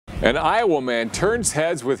An Iowa man turns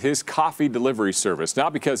heads with his coffee delivery service,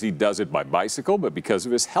 not because he does it by bicycle, but because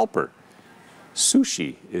of his helper.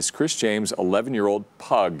 Sushi is Chris James' 11-year-old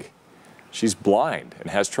pug. She's blind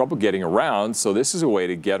and has trouble getting around, so this is a way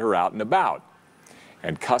to get her out and about.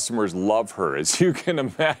 And customers love her, as you can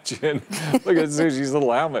imagine. Look at Sushi's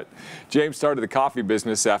little helmet. James started the coffee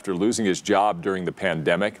business after losing his job during the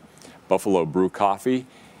pandemic. Buffalo Brew Coffee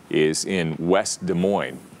is in West Des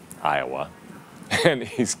Moines, Iowa. And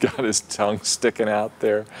he's got his tongue sticking out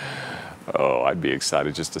there. Oh, I'd be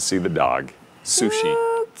excited just to see the dog. Sushi.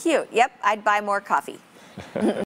 Ooh, cute. Yep, I'd buy more coffee.